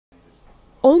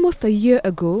Almost a year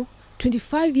ago,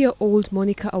 25-year-old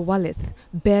Monica Awalith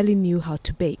barely knew how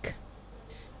to bake.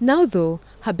 Now though,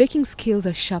 her baking skills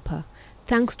are sharper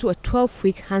thanks to a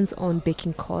 12-week hands-on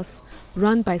baking course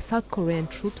run by South Korean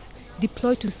troops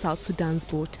deployed to South Sudan's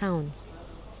Bo town.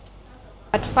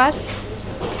 At first,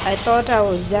 I thought I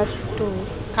was just to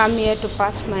come here to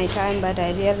pass my time, but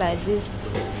I realized this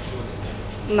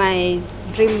my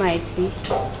dream might be.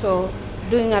 So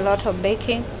doing a lot of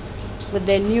baking, with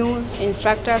the new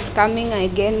instructors coming, I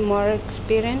gain more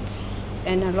experience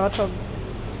and a lot of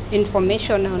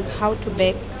information on how to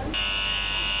bake.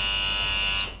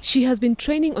 She has been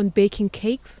training on baking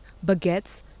cakes,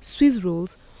 baguettes, Swiss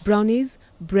rolls, brownies,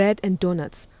 bread and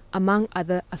doughnuts, among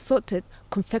other assorted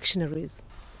confectioneries.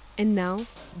 And now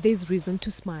there's reason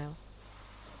to smile.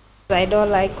 I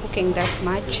don't like cooking that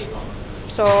much.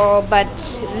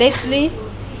 But lately,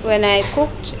 when I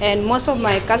cooked, and most of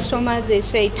my customers, they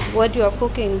said, what you are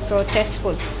cooking is so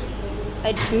tasteful.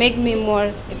 It makes me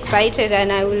more excited,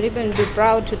 and I will even be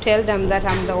proud to tell them that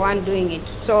I'm the one doing it.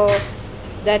 So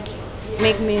that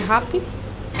makes me happy,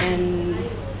 and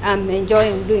I'm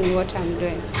enjoying doing what I'm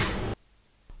doing.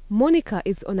 Monica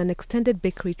is on an extended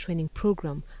bakery training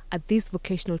program at this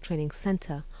vocational training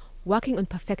center, working on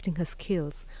perfecting her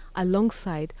skills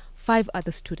alongside 5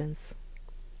 other students.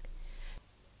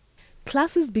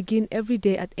 Classes begin every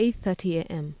day at 8:30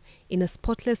 a.m. in a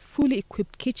spotless, fully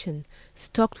equipped kitchen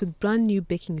stocked with brand new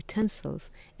baking utensils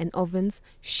and ovens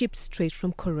shipped straight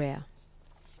from Korea.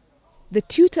 The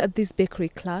tutor at this bakery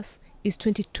class is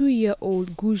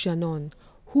 22-year-old Gu Janon,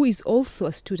 who is also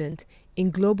a student in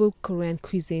global Korean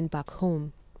cuisine back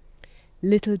home.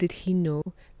 Little did he know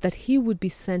that he would be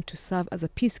sent to serve as a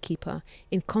peacekeeper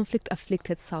in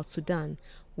conflict-afflicted South Sudan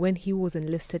when he was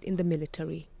enlisted in the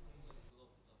military.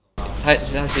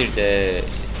 사실 이제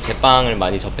제빵을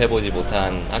많이 접해보지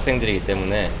못한 학생들이기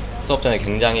때문에 수업 전에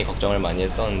굉장히 걱정을 많이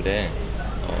했었는데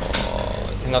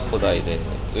생각보다 이제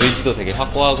의지도 되게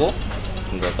확고하고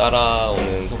좀 더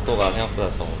따라오는 속도가 생각보다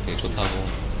더 되게 좋다고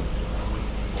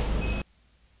말씀드렸습니다.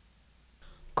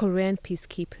 Korean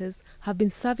peacekeepers have been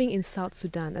serving in South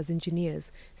Sudan as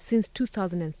engineers since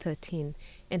 2013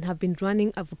 and have been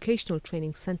running a vocational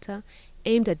training center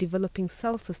aimed at developing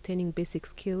self-sustaining basic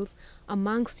skills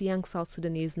amongst young South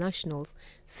Sudanese nationals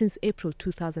since April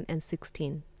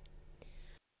 2016.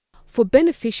 For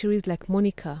beneficiaries like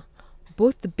Monica,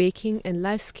 both the baking and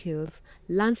life skills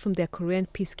learned from their Korean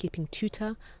peacekeeping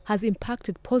tutor has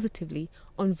impacted positively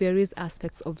on various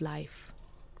aspects of life.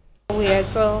 We are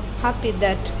so happy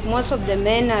that most of the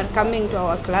men are coming to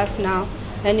our class now,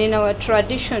 and in our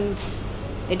traditions,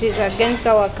 it is against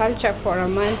our culture for a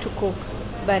man to cook.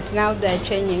 But now they're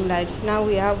changing. Like now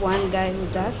we have one guy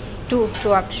with us, two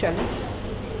actually.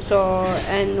 So,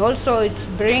 and also it's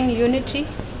bring unity,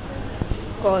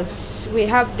 because we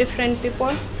have different people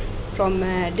from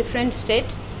different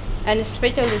states, and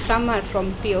especially some are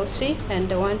from POC and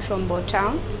the one from Bo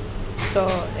town. So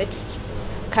it's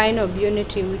kind of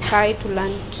unity. We try to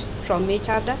learn from each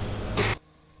other.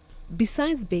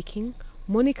 Besides baking,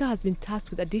 Monica has been tasked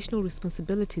with additional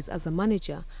responsibilities as a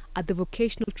manager at the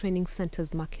Vocational Training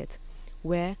Center's market,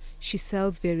 where she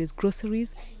sells various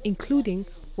groceries, including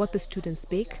what the students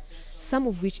bake, some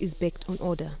of which is baked on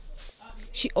order.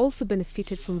 She also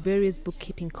benefited from various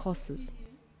bookkeeping courses.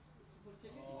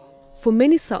 For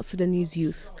many South Sudanese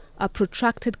youth, a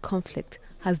protracted conflict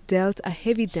has dealt a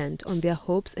heavy dent on their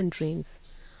hopes and dreams.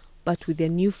 But with their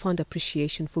newfound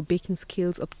appreciation for baking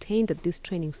skills obtained at this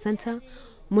training center,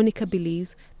 Monica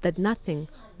believes that nothing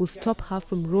will stop her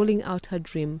from rolling out her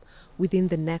dream within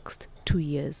the next 2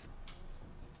 years.